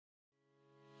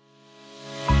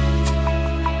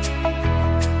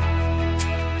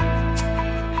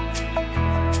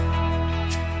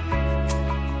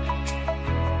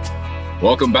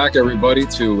Welcome back, everybody,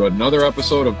 to another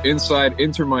episode of Inside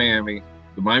Inter Miami,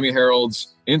 the Miami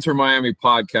Herald's Inter Miami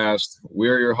podcast.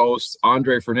 We're your hosts,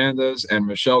 Andre Fernandez and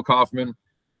Michelle Kaufman,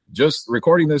 just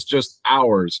recording this just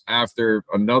hours after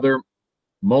another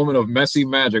moment of Messi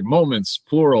magic, moments,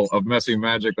 plural, of Messi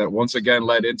magic that once again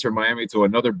led Inter Miami to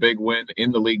another big win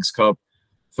in the League's Cup,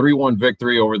 3-1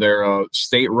 victory over their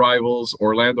state rivals,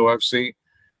 Orlando FC.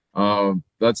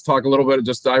 Let's talk a little bit,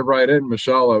 just dive right in.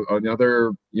 Michelle,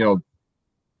 another,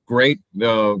 great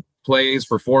plays,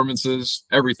 performances,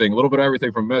 everything, a little bit of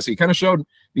everything from Messi. Kind of showed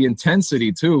the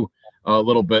intensity too a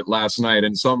little bit last night.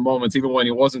 In some moments, even when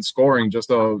he wasn't scoring,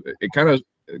 just it kind of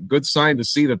a good sign to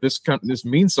see that this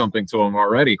means something to him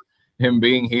already. Him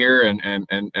being here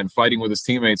and fighting with his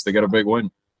teammates to get a big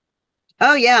win.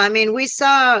 Oh yeah, I mean we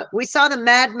saw the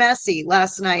Mad Messi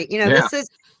last night. This is,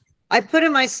 I put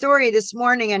in my story this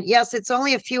morning, and yes, it's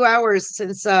only a few hours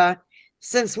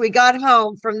since we got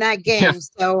home from that game. Yeah.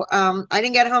 So I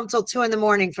didn't get home till 2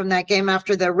 a.m. from that game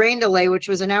after the rain delay, which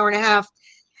was an hour and a half.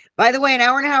 By the way, an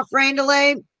hour and a half rain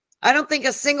delay, I don't think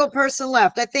a single person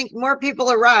left. I think more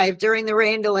people arrived during the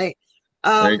rain delay.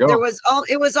 There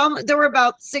were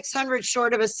about 600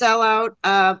 short of a sellout.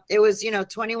 It was,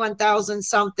 21,000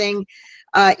 something.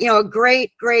 A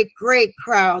great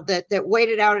crowd that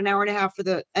waited out an hour and a half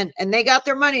for and they got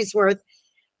their money's worth.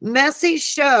 Messi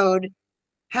showed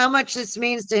how much this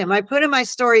means to him. I put in my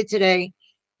story today,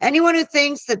 anyone who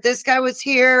thinks that this guy was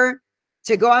here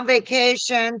to go on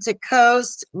vacation, to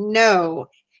coast, no.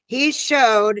 He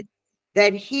showed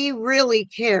that he really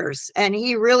cares and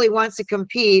he really wants to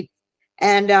compete.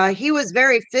 And he was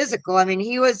very physical. I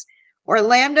mean,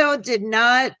 Orlando did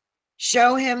not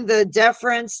show him the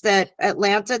deference that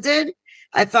Atlanta did.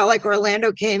 I felt like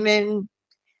Orlando came in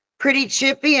pretty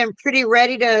chippy and pretty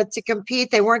ready to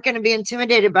compete. They weren't going to be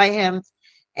intimidated by him.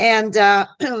 And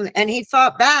he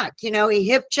fought back. He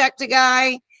hip checked a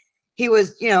guy. He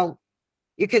was,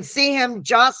 you could see him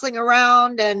jostling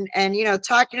around and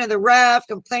talking to the ref,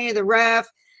 complaining to the ref.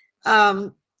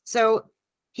 So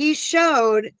he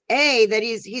showed that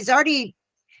he's already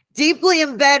deeply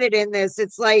embedded in this.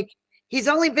 It's like he's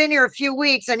only been here a few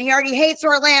weeks and he already hates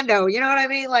Orlando. You know what I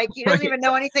mean? Like he doesn't even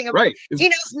know anything about. Right. He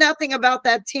knows nothing about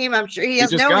that team. I'm sure he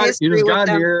has no history with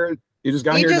them. He just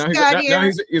got here. Now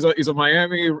he's a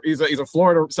Miami. He's a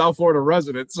South Florida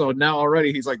resident. So now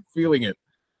already he's like feeling it.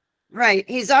 Right.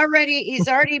 He's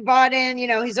already bought in.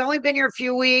 He's only been here a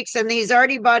few weeks, and he's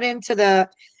already bought into the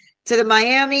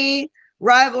Miami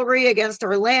rivalry against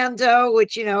Orlando,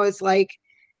 which is like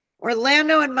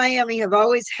Orlando and Miami have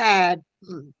always had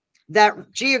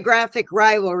that geographic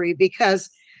rivalry, because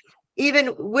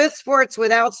even with sports,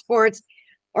 without sports,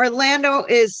 Orlando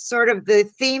is sort of the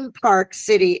theme park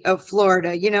city of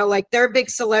Florida. Like their big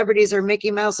celebrities are Mickey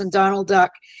Mouse and Donald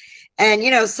Duck. And,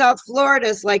 South Florida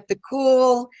is like the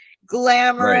cool,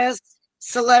 glamorous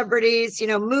celebrities,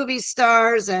 movie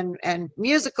stars and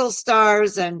musical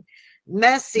stars and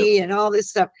Messi and all this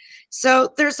stuff. So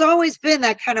there's always been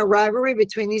that kind of rivalry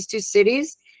between these two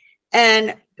cities.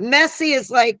 And Messi is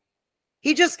like,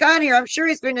 he just got here. I'm sure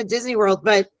he's been to Disney World,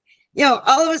 but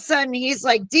all of a sudden he's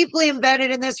like deeply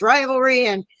embedded in this rivalry,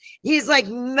 and he's like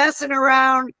messing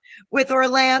around with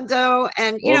Orlando.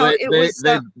 And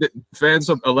the fans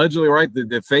allegedly, right?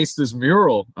 They faced this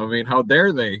mural. I mean, how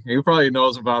dare they? He probably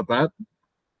knows about that.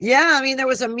 Yeah, I mean, there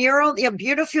was a mural,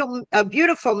 a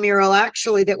beautiful mural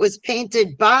actually that was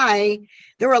painted by.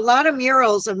 There were a lot of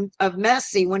murals of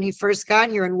Messi when he first got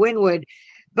here in Wynwood,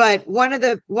 but one of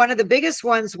the biggest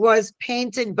ones was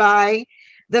painted by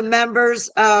the members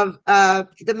of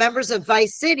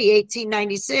Vice City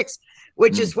 1896,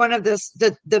 which is one of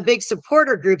the big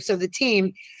supporter groups of the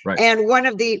team. Right. And one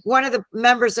of the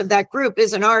members of that group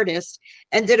is an artist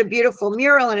and did a beautiful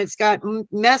mural, and it's got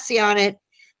Messi on it.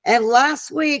 And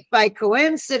last week, by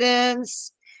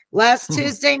coincidence, last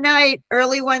Tuesday night,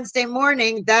 early Wednesday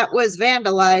morning, that was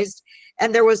vandalized,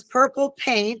 and there was purple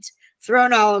paint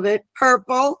thrown, all of it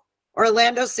purple,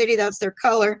 Orlando City, that's their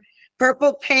color.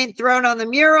 Purple paint thrown on the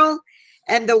mural,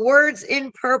 and the words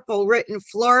in purple written,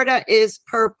 "Florida is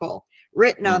purple,"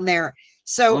 written on there.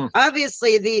 So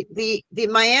obviously the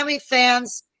Miami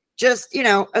fans just,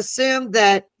 assumed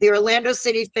that the Orlando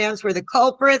City fans were the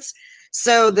culprits.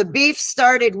 So the beef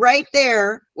started right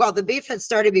there. Well, the beef had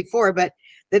started before, but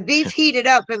the beef heated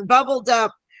up and bubbled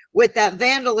up with that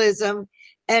vandalism.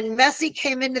 And Messi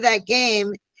came into that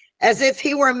game as if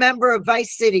he were a member of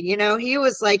Vice City. He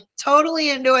was like totally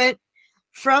into it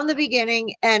from the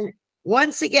beginning. And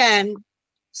once again,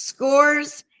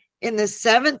 scores in the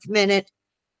 7th minute,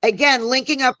 again,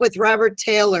 linking up with Robert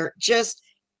Taylor. Just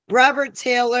Robert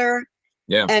Taylor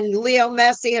and Leo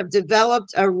Messi have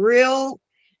developed a real,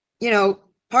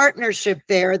 partnership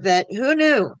there that who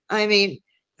knew? I mean,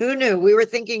 who knew? We were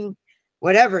thinking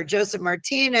whatever, Joseph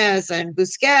Martinez and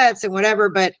Busquets and whatever,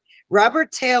 but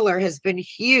Robert Taylor has been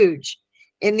huge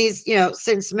in these,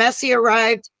 since Messi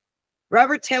arrived.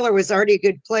 Robert Taylor was already a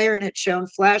good player and had shown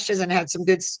flashes and had some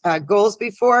good goals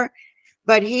before,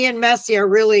 but he and Messi are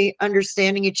really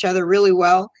understanding each other really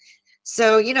well.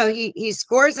 So, he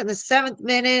scores in the 7th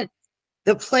minute.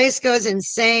 The place goes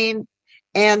insane.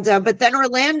 And, but then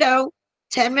Orlando,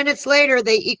 10 minutes later,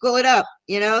 they equal it up.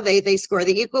 They score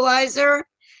the equalizer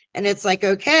and it's like,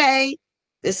 okay,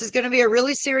 this is going to be a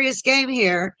really serious game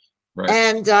here. Right.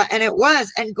 And it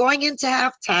was, and going into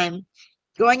halftime,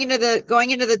 going into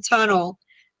the tunnel,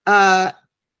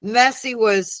 Messi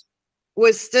was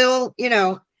still,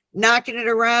 knocking it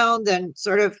around and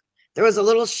sort of, there was a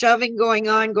little shoving going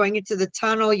on going into the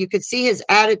tunnel. You could see his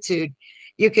attitude.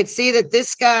 You could see that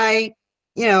this guy,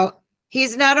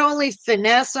 he's not only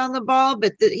finesse on the ball,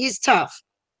 but he's tough.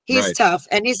 He's tough,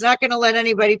 and he's not going to let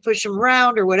anybody push him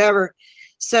around or whatever.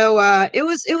 So it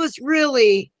was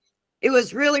really,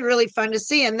 really fun to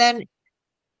see. And then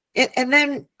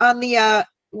on the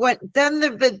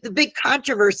the big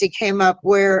controversy came up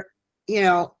where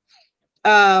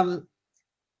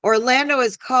Orlando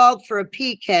is called for a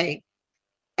PK,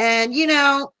 and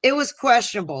it was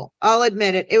questionable. I'll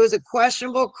admit it. It was a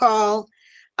questionable call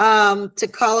to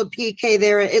call a PK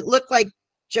there. It looked like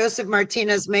Joseph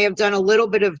Martinez may have done a little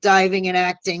bit of diving and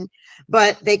acting,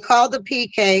 but they called the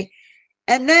PK.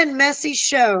 And then Messi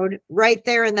showed right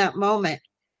there in that moment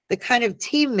the kind of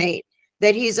teammate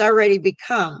that he's already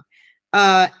become.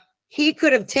 He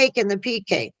could have taken the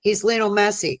PK. He's Lionel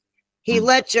Messi. He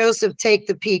let Joseph take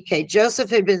the PK. Joseph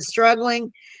had been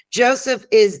struggling. Joseph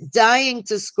is dying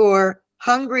to score,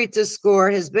 hungry to score,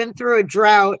 has been through a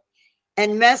drought,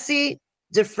 and Messi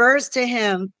defers to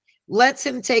him, lets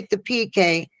him take the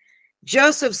PK.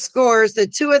 Joseph scores. The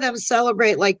two of them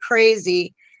celebrate like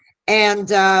crazy,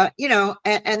 and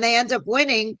and they end up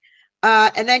winning.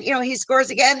 And then he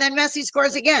scores again. And then Messi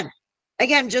scores again.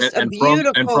 Just a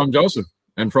beautiful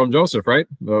from Joseph, right?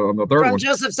 On the third one. From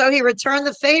Joseph. So he returned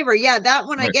the favor. Yeah, that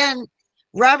one again.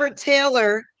 Robert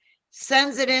Taylor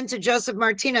sends it in to Joseph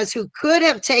Martinez, who could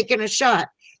have taken a shot.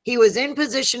 He was in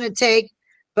position to take,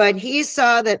 but he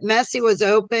saw that Messi was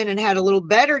open and had a little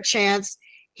better chance.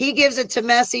 He gives it to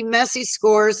Messi. Messi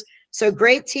scores. So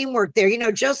great teamwork there.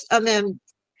 Leo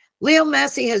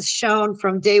Messi has shown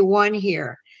from day one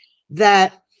here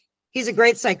that he's a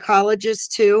great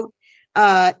psychologist too.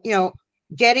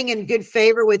 Getting in good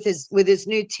favor with his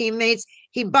new teammates.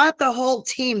 He bought the whole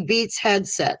team Beats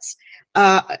headsets.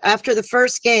 After the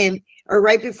first game, or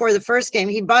right before the first game,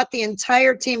 he bought the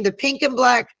entire team, the pink and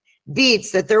black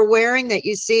Beats that they're wearing that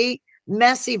you see.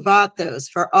 Messi bought those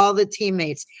for all the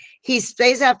teammates. He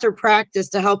stays after practice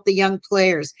to help the young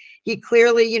players. He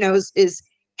clearly,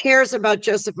 cares about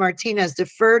Joseph Martinez,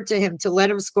 deferred to him to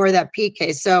let him score that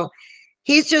PK. So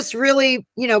he's just really,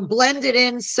 blended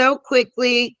in so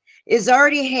quickly, is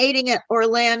already hating at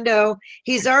Orlando.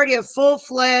 He's already a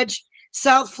full-fledged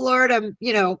South Florida,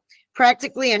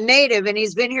 practically a native, and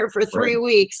he's been here for 3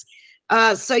 weeks.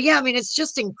 So yeah, I mean, it's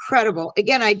just incredible.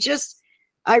 Again,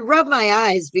 I rub my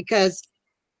eyes because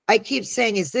I keep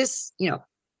saying, is this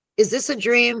a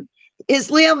dream?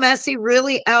 Is Leo Messi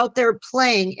really out there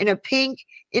playing in a pink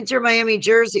Inter Miami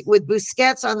jersey with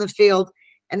Busquets on the field?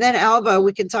 And then Alba,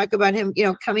 we can talk about him,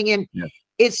 coming in. Yeah.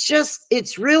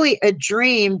 It's really a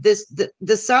dream.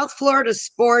 The South Florida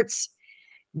sports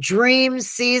dream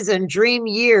season, dream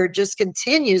year just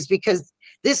continues, because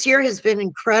this year has been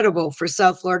incredible for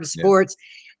South Florida sports.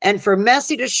 Yeah. And for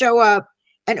Messi to show up,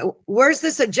 and where's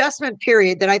this adjustment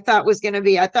period that I thought was going to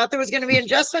be? I thought there was going to be an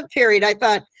adjustment period. I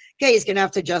thought, okay, he's going to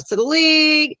have to adjust to the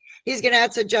league. He's going to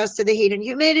have to adjust to the heat and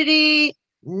humidity.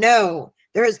 No,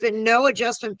 there has been no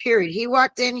adjustment period. He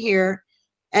walked in here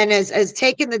and has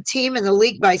taken the team and the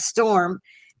league by storm.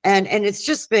 And it's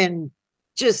just been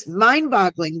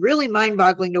mind-boggling, really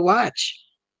mind-boggling to watch.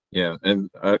 Yeah, and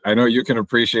I know you can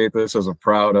appreciate this as a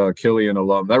proud Killian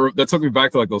alum. That took me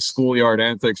back to like those schoolyard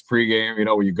antics pregame.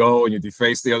 Where you go and you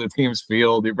deface the other team's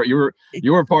field. You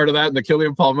were part of that in the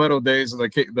Killian Palmetto days and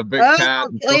the big cat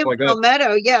and Killian stuff like that.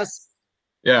 Palmetto, yes.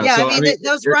 Yeah, so, I mean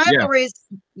those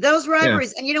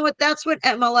rivalries, and you know what? That's what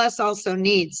MLS also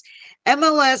needs.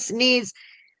 MLS needs.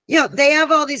 They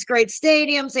have all these great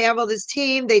stadiums. They have all this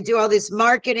team. They do all this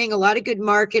marketing, a lot of good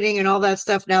marketing and all that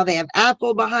stuff. Now they have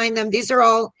Apple behind them. These are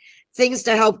all things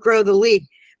to help grow the league.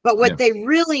 But what they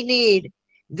really need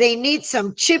They need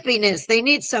some chippiness. They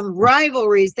need some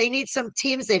rivalries. They need some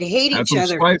teams that hate each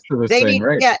other. Spice to this they thing, need,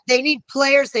 right? yeah, they need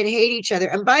players that hate each other.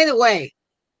 And by the way,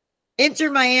 Inter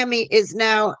Miami is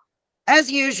now, as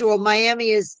usual, Miami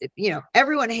is,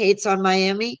 everyone hates on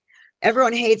Miami.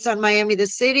 Everyone hates on Miami, the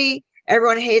city.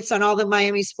 Everyone hates on all the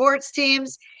Miami sports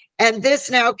teams. And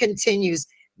this now continues.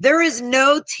 There is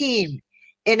no team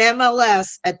in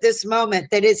MLS at this moment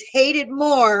that is hated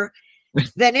more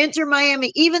than Inter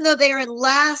Miami, even though they are in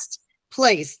last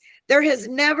place. There has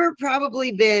never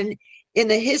probably been in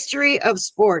the history of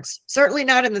sports, certainly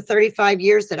not in the 35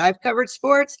 years that I've covered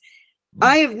sports,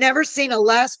 I have never seen a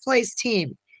last place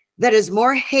team that is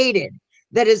more hated,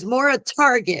 that is more a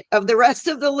target of the rest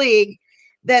of the league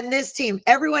than this team.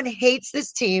 Everyone hates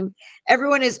this team.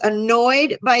 Everyone is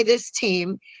annoyed by this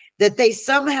team that they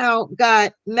somehow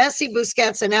got Messi,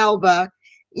 Busquets, and Alba,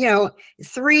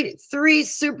 three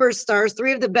superstars,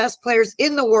 three of the best players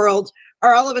in the world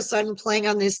are all of a sudden playing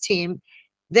on this team.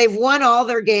 They've won all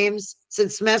their games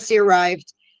since Messi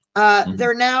arrived.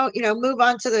 They're now, move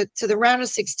on to the round of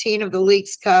 16 of the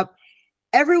Leagues Cup.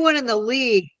 Everyone in the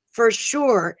league for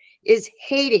sure is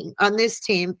hating on this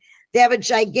team. They have a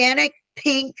gigantic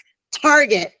pink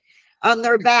target on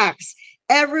their backs.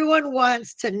 Everyone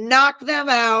wants to knock them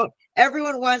out.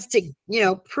 Everyone wants to,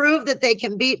 prove that they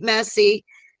can beat Messi.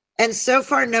 And so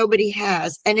far, nobody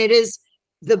has. And it is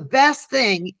the best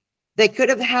thing that could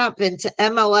have happened to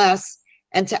MLS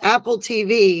and to Apple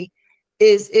TV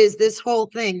is this whole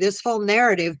thing, this whole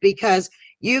narrative, because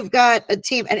you've got a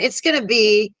team and it's going to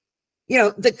be,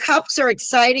 the cups are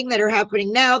exciting that are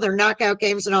happening now. They're knockout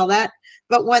games and all that.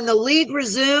 But when the league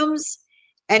resumes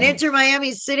and Inter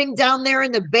Miami's sitting down there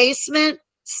in the basement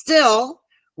still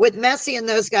with Messi and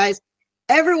those guys,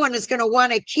 everyone is going to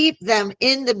want to keep them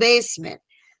in the basement.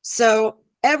 So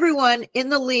everyone in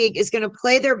the league is going to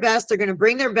play their best. They're going to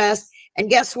bring their best. And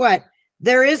guess what?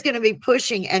 There is going to be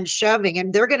pushing and shoving,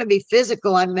 and they're going to be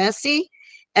physical on Messi.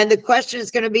 And the question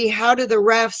is going to be, what do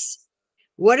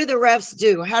the refs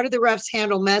do? How do the refs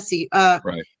handle Messi?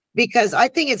 Right. Because I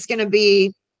think it's going to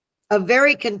be a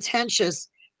very contentious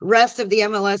rest of the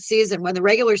MLS season. When the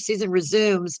regular season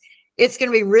resumes, it's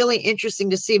going to be really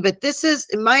interesting to see. But this is,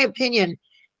 in my opinion,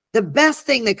 the best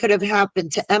thing that could have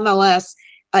happened to MLS.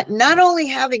 Not only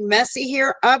having Messi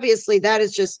here, obviously that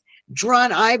is just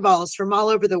drawn eyeballs from all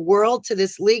over the world to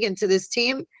this league and to this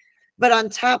team. But on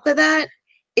top of that,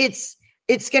 it's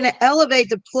going to elevate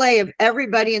the play of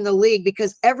everybody in the league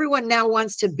because everyone now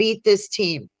wants to beat this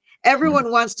team.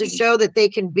 Everyone wants to show that they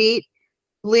can beat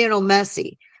Lionel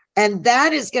Messi. And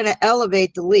that is going to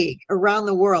elevate the league around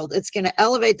the world. It's going to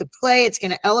elevate the play. It's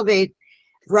going to elevate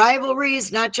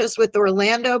rivalries, not just with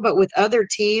Orlando, but with other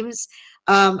teams.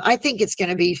 I think it's going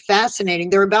to be fascinating.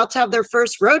 They're about to have their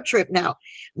first road trip now.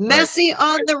 Messi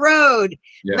on the road.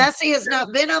 Yeah. Messi has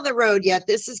not been on the road yet.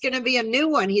 This is going to be a new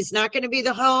one. He's not going to be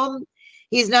the home.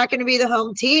 He's not going to be the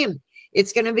home team.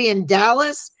 It's going to be in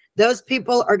Dallas. Those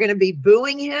people are going to be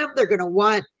booing him. They're going to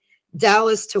want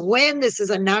Dallas to win. This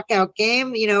is a knockout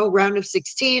game, round of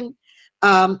 16.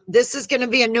 This is going to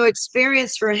be a new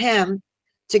experience for him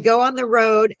to go on the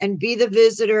road and be the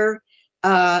visitor.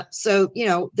 So,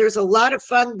 there's a lot of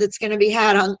fun that's going to be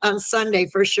had on Sunday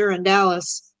for sure in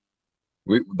Dallas.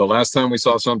 The last time we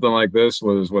saw something like this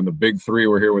was when the big three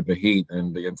were here with the Heat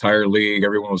and the entire league.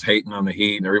 Everyone was hating on the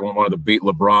Heat and everyone wanted to beat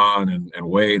LeBron and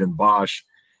Wade and Bosh.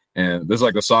 And this is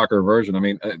like the soccer version. I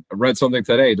mean, I read something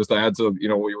today just to add to,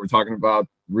 what you were talking about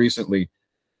recently.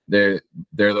 They're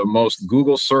the most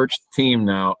Google searched team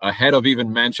now, ahead of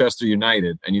even Manchester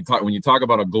United. And when you talk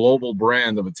about a global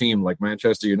brand of a team like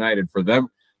Manchester United, for them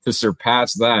to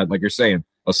surpass that, like you're saying,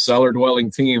 a cellar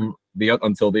dwelling team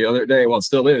until the other day, well, it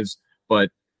still is. But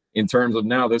in terms of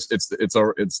now,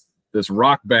 it's this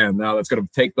rock band now that's going to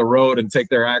take the road and take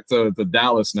their act to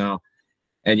Dallas now.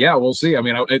 And yeah, we'll see. I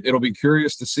mean, it'll be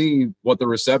curious to see what the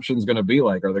reception is going to be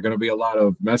like. Are there going to be a lot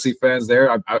of Messi fans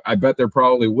there? I bet there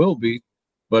probably will be.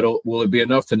 But will it be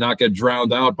enough to not get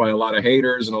drowned out by a lot of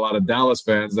haters and a lot of Dallas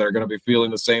fans that are going to be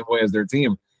feeling the same way as their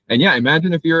team? And yeah,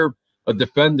 imagine if you're a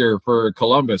defender for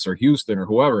Columbus or Houston or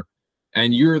whoever,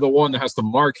 and you're the one that has to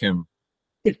mark him.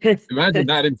 Imagine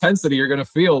that intensity you're going to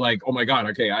feel like, oh my God,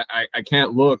 okay, I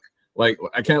can't look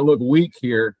weak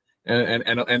here.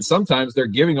 And sometimes they're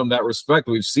giving them that respect.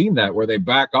 We've seen that where they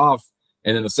back off,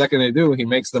 and then the second they do, he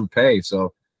makes them pay.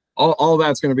 So all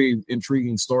that's going to be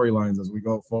intriguing storylines as we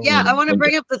go forward. Yeah, I want to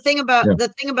bring up the thing about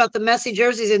the Messi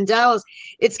jerseys in Dallas.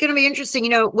 It's going to be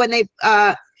interesting, when they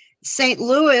St.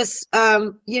 Louis,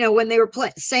 when they were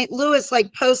playing, St. Louis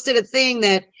like posted a thing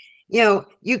that,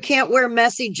 You can't wear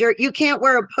you can't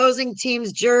wear opposing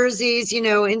teams' jerseys,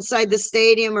 inside the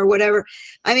stadium or whatever.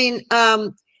 I mean,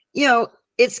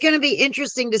 it's going to be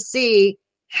interesting to see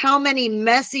how many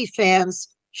Messi fans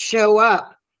show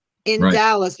up in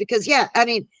Dallas, because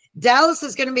Dallas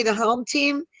is going to be the home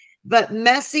team, but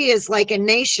Messi is like a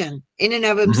nation in and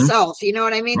of himself. You know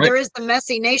what I mean? There is the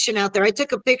Messi nation out there. I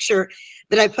took a picture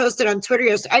that I posted on Twitter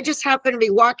yesterday. I just happened to be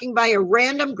walking by a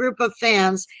random group of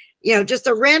fans, just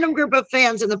a random group of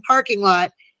fans in the parking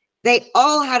lot. They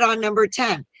all had on number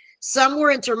 10. Some were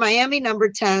Inter Miami number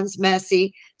 10s,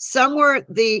 Messi. Some were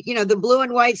the blue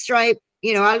and white stripe,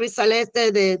 Albi Celeste,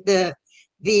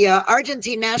 the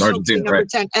Argentine national team number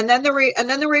 10. And then there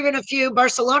were even a few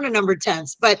Barcelona number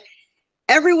 10s. But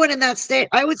everyone in that state,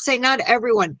 I would say not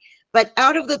everyone, but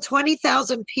out of the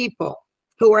 20,000 people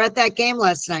who were at that game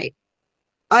last night,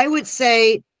 I would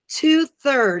say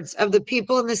 2/3 of the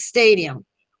people in the stadium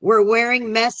were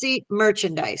wearing Messi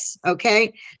merchandise,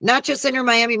 okay? Not just Inter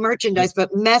Miami merchandise,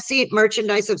 but Messi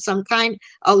merchandise of some kind.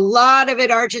 A lot of it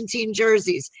Argentine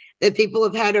jerseys that people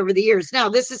have had over the years. Now,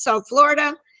 this is South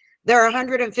Florida. There are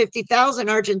 150,000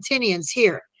 Argentinians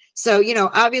here. So,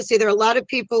 obviously there are a lot of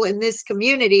people in this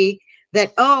community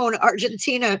that own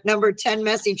Argentina number 10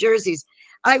 Messi jerseys.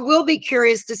 I will be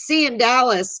curious to see in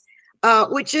Dallas,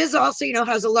 which is also,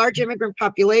 has a large immigrant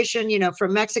population,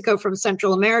 from Mexico, from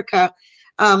Central America.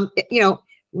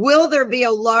 Will there be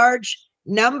a large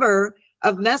number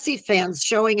of Messi fans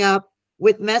showing up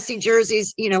with Messi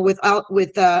jerseys,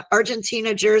 with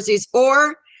Argentina jerseys,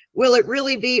 or will it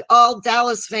really be all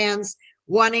Dallas fans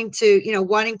wanting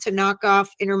to knock off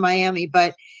Inter Miami?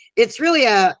 But it's really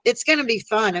it's going to be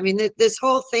fun. I mean, this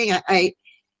whole thing,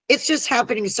 it's just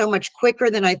happening so much quicker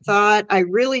than I thought. I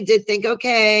really did think,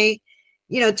 okay,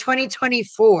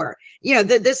 2024,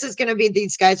 this is going to be,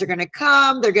 these guys are going to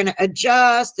come, they're going to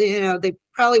adjust, they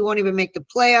probably won't even make the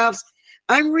playoffs.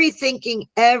 I'm rethinking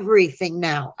everything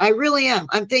now. I really am.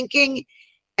 I'm thinking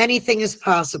anything is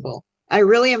possible. I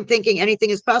really am thinking anything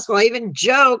is possible. I even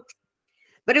joked,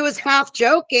 but it was half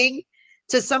joking,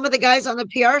 to some of the guys on the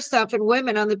PR stuff and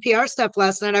women on the PR stuff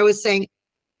last night. I was saying,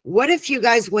 what if you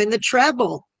guys win the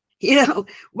treble?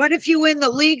 What if you win the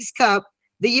Leagues Cup,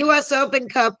 the US Open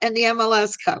Cup, and the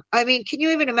MLS Cup? I mean, can you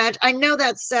even imagine? I know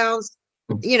that sounds,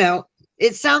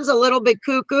 it sounds a little bit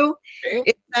cuckoo.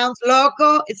 It sounds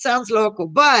local,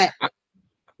 but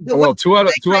two out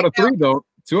of three don't.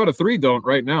 2 out of 3 don't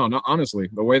right now. No, honestly,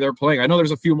 the way they're playing, I know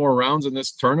there's a few more rounds in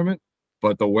this tournament,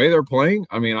 but the way they're playing,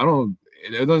 I mean,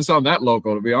 it doesn't sound that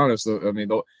local, to be honest. I mean,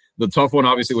 the tough one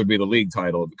obviously would be the league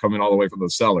title coming all the way from the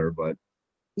cellar, but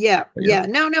yeah.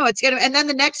 No, it's gonna. And then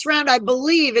the next round, I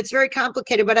believe it's very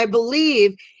complicated, but I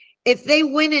believe if they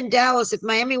win in Dallas, if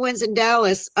Miami wins in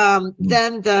Dallas,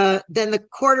 then the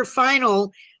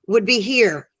quarterfinal would be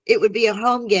here. It would be a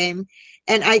home game,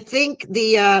 and I think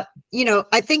the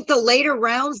later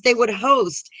rounds they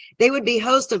would be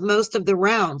host of most of the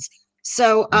rounds.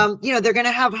 So they're going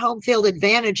to have home field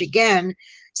advantage again.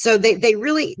 So they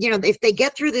really, if they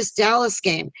get through this Dallas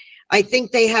game, I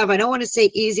think they have, I don't want to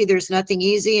say easy, there's nothing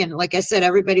easy. And like I said,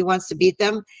 everybody wants to beat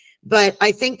them, but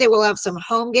I think they will have some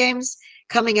home games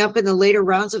coming up in the later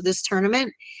rounds of this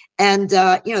tournament. And,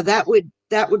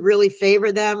 that would really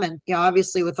favor them. And,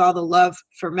 obviously with all the love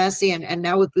for Messi and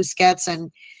now with Busquets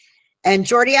and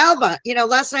Jordi Alba.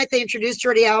 Last night they introduced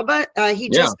Jordi Alba. He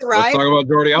just arrived. Let's talk about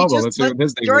Jordi Alba. Let's see what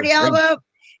his name is. Jordi Alba,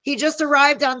 he just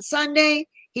arrived on Sunday.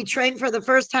 He trained for the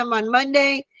first time on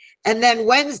Monday. And then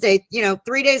Wednesday,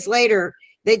 3 days later,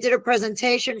 they did a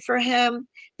presentation for him.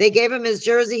 They gave him his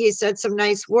jersey. He said some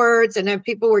nice words. And then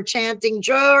people were chanting,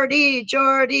 Jordi,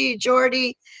 Jordi,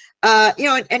 Jordi.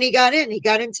 And he got in. He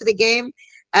got into the game,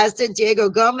 as did Diego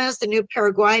Gomez, the new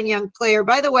Paraguayan young player.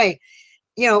 By the way,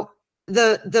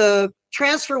 the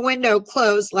transfer window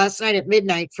closed last night at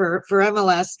midnight for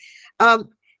MLS.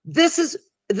 This is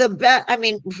the best. I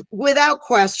mean, without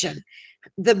question,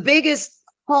 the biggest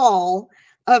haul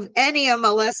of any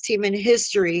MLS team in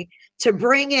history to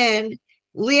bring in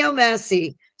Leo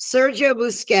Messi, Sergio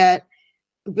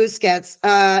Busquets,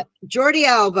 Jordi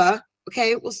Alba.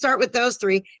 Okay, we'll start with those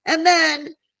 3, and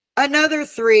then another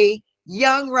 3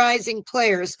 young rising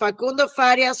players. Facundo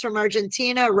Farias from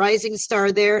Argentina, rising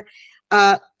star there.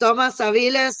 Tomas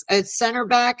Aviles at center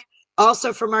back,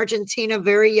 also from Argentina,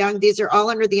 very young. These are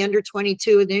all under the under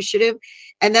 22 initiative.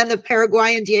 And then the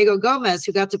Paraguayan Diego Gomez,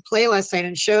 who got to play last night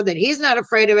and showed that he's not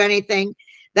afraid of anything.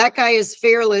 That guy is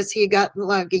fearless. He got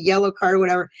like a yellow card or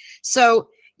whatever. So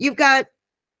you've got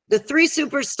the 3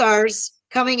 superstars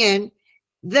coming in.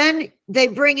 Then they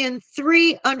bring in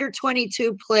 3 under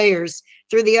 22 players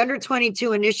through the under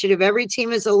 22 initiative. Every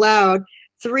team is allowed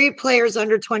 3 players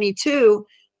under 22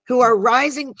 who are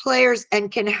rising players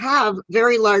and can have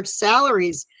very large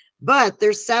salaries, but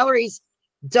their salaries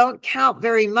don't count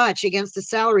very much against the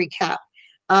salary cap.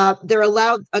 They're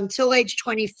allowed until age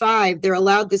 25, they're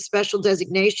allowed this special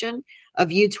designation of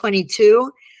U22,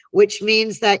 which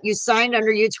means that you signed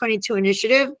under U22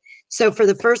 initiative. So for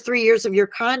the first 3 years of your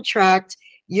contract,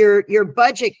 your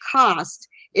budget cost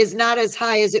is not as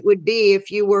high as it would be if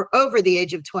you were over the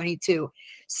age of 22.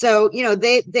 So,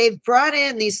 they've brought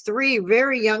in these 3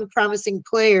 very young, promising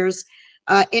players,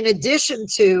 in addition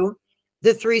to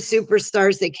the 3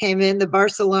 superstars that came in, the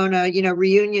Barcelona,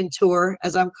 reunion tour,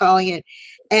 as I'm calling it.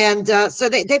 And so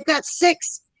they've got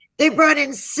 6. They brought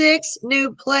in 6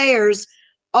 new players.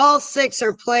 All 6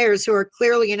 are players who are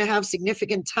clearly going to have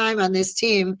significant time on this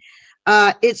team.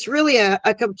 It's really a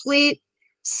complete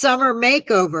summer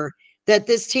makeover that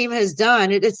this team has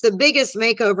done. It's the biggest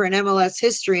makeover in MLS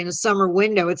history in a summer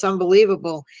window. It's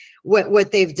unbelievable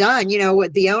what they've done.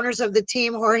 With the owners of the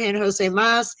team, Jorge and Jose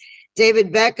Mas,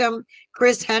 David Beckham,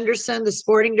 Chris Henderson, the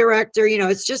sporting director,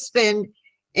 it's just been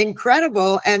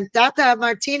incredible. And Tata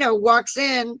Martino walks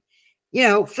in,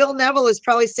 Phil Neville is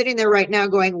probably sitting there right now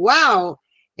going, wow,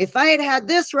 if I had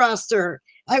this roster,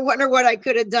 I wonder what I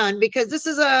could have done, because this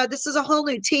is a whole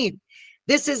new team.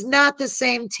 This is not the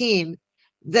same team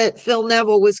that Phil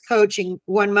Neville was coaching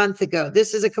 1 month ago.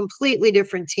 This is a completely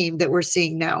different team that we're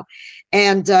seeing now.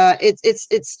 And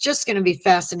it's just going to be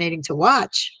fascinating to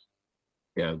watch.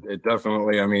 Yeah, it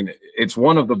definitely, it's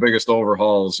one of the biggest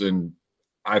overhauls in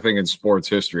sports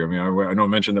history. I know I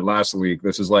mentioned it last week.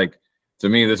 This is like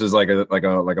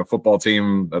a football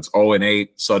team that's 0-8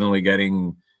 suddenly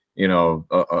getting,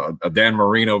 a Dan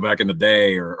Marino back in the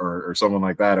day or someone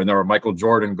like that. And there Michael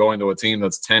Jordan going to a team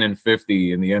that's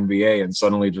 10-50 in the NBA and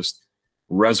suddenly just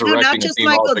resurrecting not just a team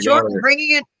Michael altogether.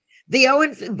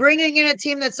 Jordan, bringing in a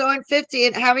team that's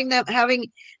 0-50 and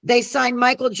they signed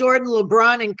Michael Jordan,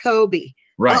 LeBron, and Kobe.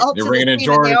 Right. You're bringing in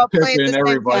Jordan, Pippen,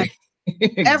 everybody.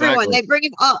 Exactly. Everyone. They bring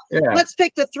him up. Yeah. Let's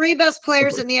pick the 3 best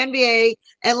players in the NBA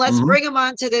and let's bring them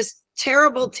onto this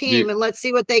terrible team and let's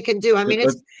see what they can do.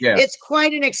 It's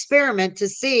quite an experiment to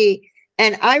see.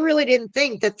 And I really didn't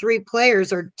think that 3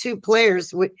 players or 2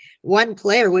 players, 1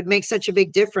 player would make such a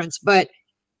big difference. But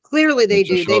clearly they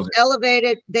do.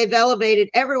 They've elevated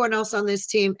everyone else on this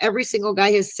team. Every single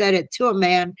guy has said it to a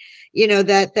man,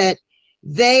 that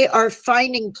they are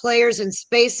finding players in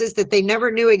spaces that they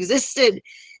never knew existed.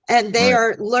 And they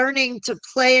are learning to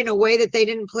play in a way that they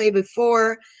didn't play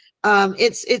before.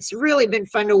 It's really been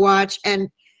fun to watch. And,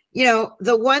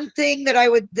 the one thing that I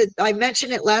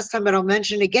mentioned it last time, but I'll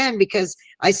mention it again because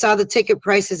I saw the ticket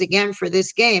prices again for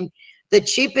this game. The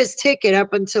cheapest ticket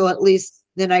up until at least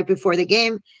the night before the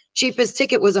game, cheapest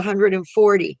ticket was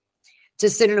 $140 to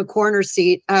sit in a corner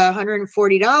seat,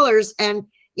 $140. And,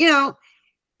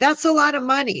 that's a lot of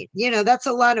money. That's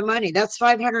a lot of money. That's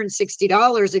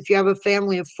 $560 if you have a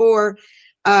family of 4,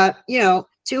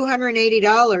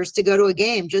 $280 to go to a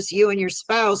game, just you and your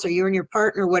spouse or you and your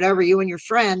partner, whatever, you and your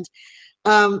friend.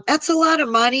 That's a lot of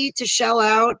money to shell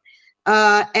out.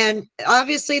 And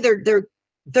obviously they're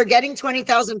getting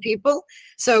 20,000 people.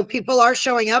 So people are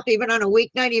showing up even on a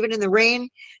weeknight, even in the rain.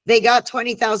 They got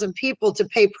 20,000 people to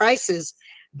pay prices.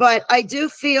 But I do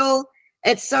feel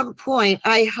at some point,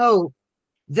 I hope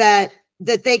that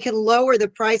they can lower the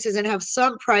prices and have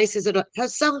some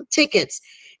tickets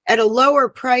at a lower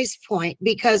price point,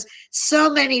 because so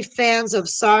many fans of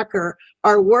soccer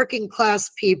are working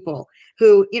class people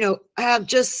who, have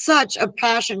just such a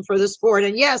passion for the sport.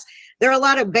 And yes, there are a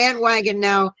lot of bandwagon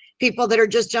now, people that are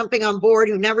just jumping on board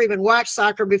who never even watched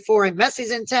soccer before, and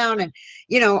Messi's in town, and,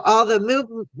 all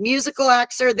the musical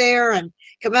acts are there, and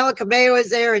Camila Cabello is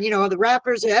there, and, all the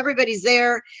rappers, everybody's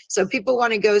there. So people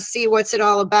want to go see what's it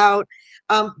all about.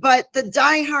 But the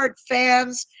diehard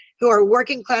fans who are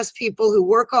working class people who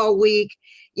work all week,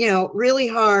 really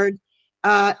hard,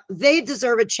 they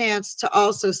deserve a chance to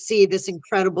also see this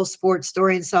incredible sports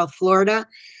story in South Florida.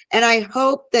 And I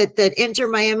hope that Inter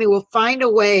Miami will find a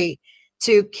way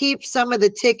to keep some of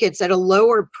the tickets at a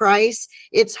lower price.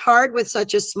 It's hard with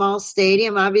such a small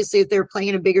stadium. Obviously, if they're playing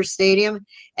in a bigger stadium,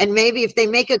 and maybe if they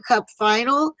make a cup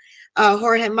final,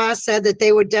 Jorge Mas said that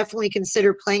they would definitely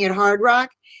consider playing at Hard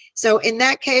Rock. So in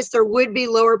that case, there would be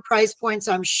lower price points,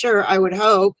 I'm sure, I would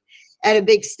hope, at a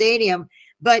big stadium.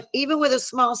 But even with a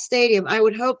small stadium, I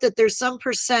would hope that there's some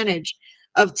percentage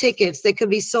of tickets that could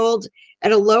be sold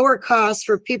at a lower cost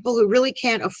for people who really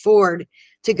can't afford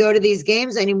to go to these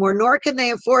games anymore, nor can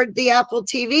they afford the Apple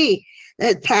TV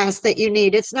pass that you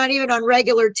need. It's not even on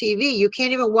regular TV. You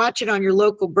can't even watch it on your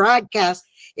local broadcast.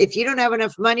 if you don't have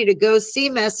enough money to go see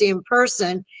Messi in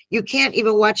person, you can't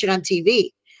even watch it on TV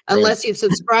unless you've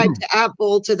subscribed to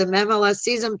Apple, to the MLS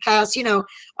season pass.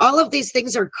 All of these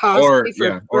things are costly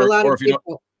for a lot of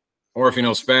people. Or if you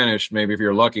know Spanish, maybe if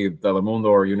you're lucky, Telemundo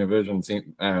or Univision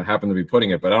happen to be putting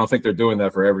it. But I don't think they're doing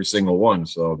that for every single one.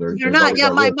 So they're not. Yeah,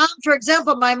 my mom, for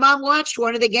example, watched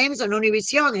one of the games on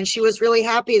Univision, and she was really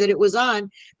happy that it was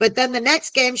on. But then the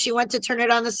next game, she went to turn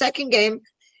it on the second game,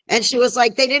 and she was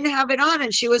like, they didn't have it on,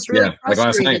 and she was really frustrated. Like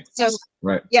last night. So,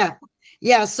 right.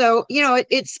 Yeah. So,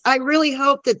 I really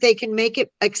hope that they can make it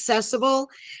accessible,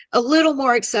 a little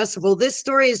more accessible. This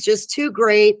story is just too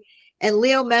great. And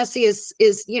Leo Messi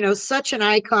is such an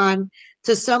icon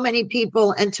to so many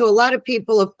people and to a lot of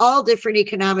people of all different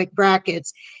economic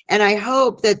brackets. And I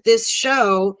hope that this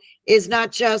show is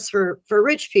not just for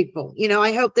rich people.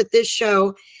 I hope that this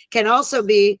show can also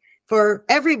be for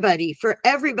everybody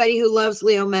who loves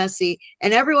Leo Messi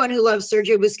and everyone who loves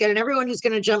Sergio Busquets and everyone who's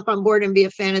going to jump on board and be a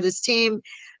fan of this team.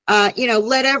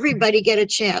 Let everybody get a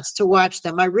chance to watch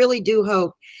them. I really do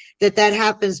hope that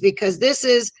happens, because this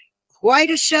is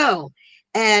quite a show.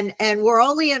 And we're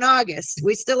only in August.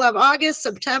 We still have August,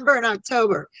 September, and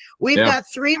October. We've got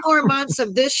 3 more months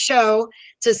of this show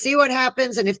to see what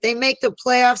happens. And if they make the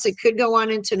playoffs, it could go on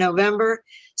into November.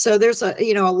 So there's a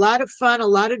lot of fun, a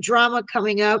lot of drama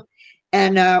coming up.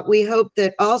 And we hope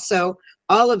that also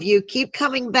all of you keep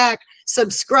coming back.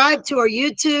 Subscribe to our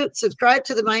YouTube, subscribe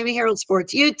to the Miami Herald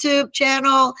Sports YouTube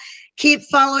channel. Keep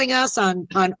following us on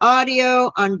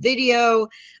audio, on video.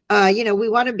 We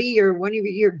want to be one of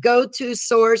your go-to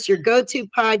source, your go-to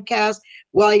podcast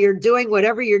while you're doing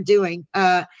whatever you're doing.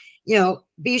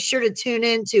 Be sure to tune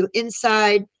in to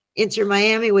Inside Inter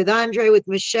Miami with Andre, with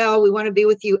Michelle. We want to be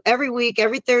with you every week,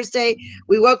 every Thursday.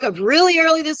 We woke up really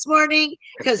early this morning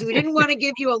because we didn't want to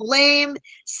give you a lame,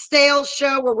 stale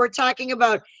show where we're talking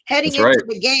about heading into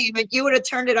the game, and you would have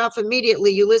turned it off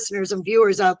immediately, you listeners and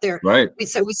viewers out there. Right. We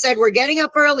said we're getting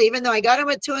up early, even though I got them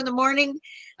at 2 a.m.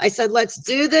 I said, let's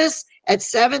do this at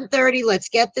 7:30. Let's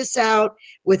get this out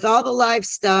with all the live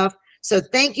stuff. So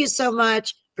thank you so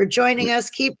much for joining us.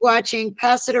 Keep watching,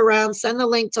 pass it around, send the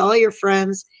link to all your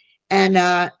friends. And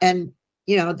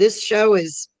this show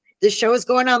is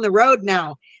going on the road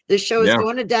now. This show is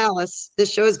going to Dallas.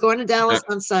 This show is going to Dallas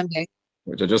on Sunday.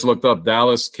 Which I just looked up.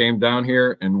 Dallas came down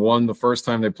here and won the first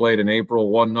time they played in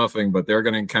April, 1-0, but they're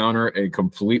going to encounter a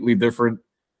completely different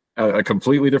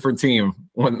team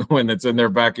when it's in their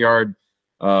backyard,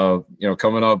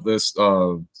 coming up this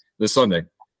Sunday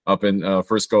up in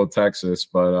Frisco, Texas.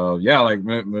 But like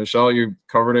Michelle, you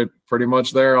covered it pretty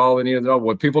much there. All they need to know,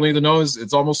 what people need to know is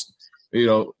it's almost,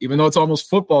 even though it's almost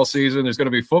football season, there's going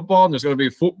to be football and there's going to be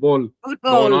football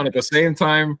going on at the same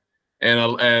time,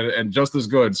 and just as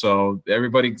good. So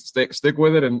everybody stick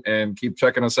with it and keep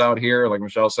checking us out here. Like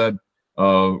Michelle said,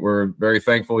 we're very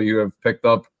thankful you have picked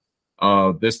up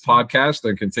this podcast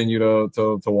and continue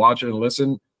to watch it and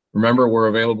listen. Remember, we're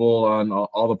available on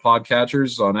all the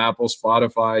podcatchers, on Apple,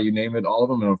 Spotify, you name it, all of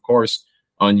them. And of course,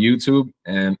 on YouTube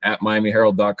and at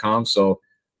MiamiHerald.com. So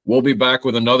we'll be back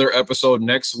with another episode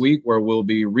next week where we'll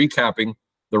be recapping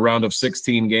the round of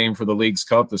 16 game for the Leagues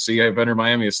Cup to see if Inter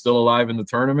Miami is still alive in the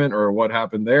tournament or what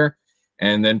happened there.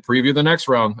 And then preview the next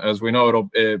round. As we know,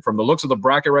 from the looks of the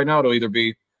bracket right now, it'll either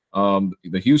be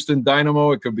the Houston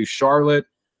Dynamo, it could be Charlotte,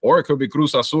 or it could be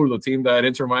Cruz Azul, the team that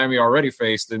Inter Miami already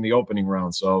faced in the opening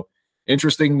round. So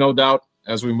interesting, no doubt,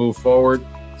 as we move forward.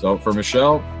 So for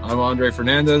Michelle, I'm Andre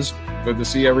Fernandez. Good to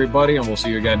see everybody, and we'll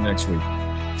see you again next week.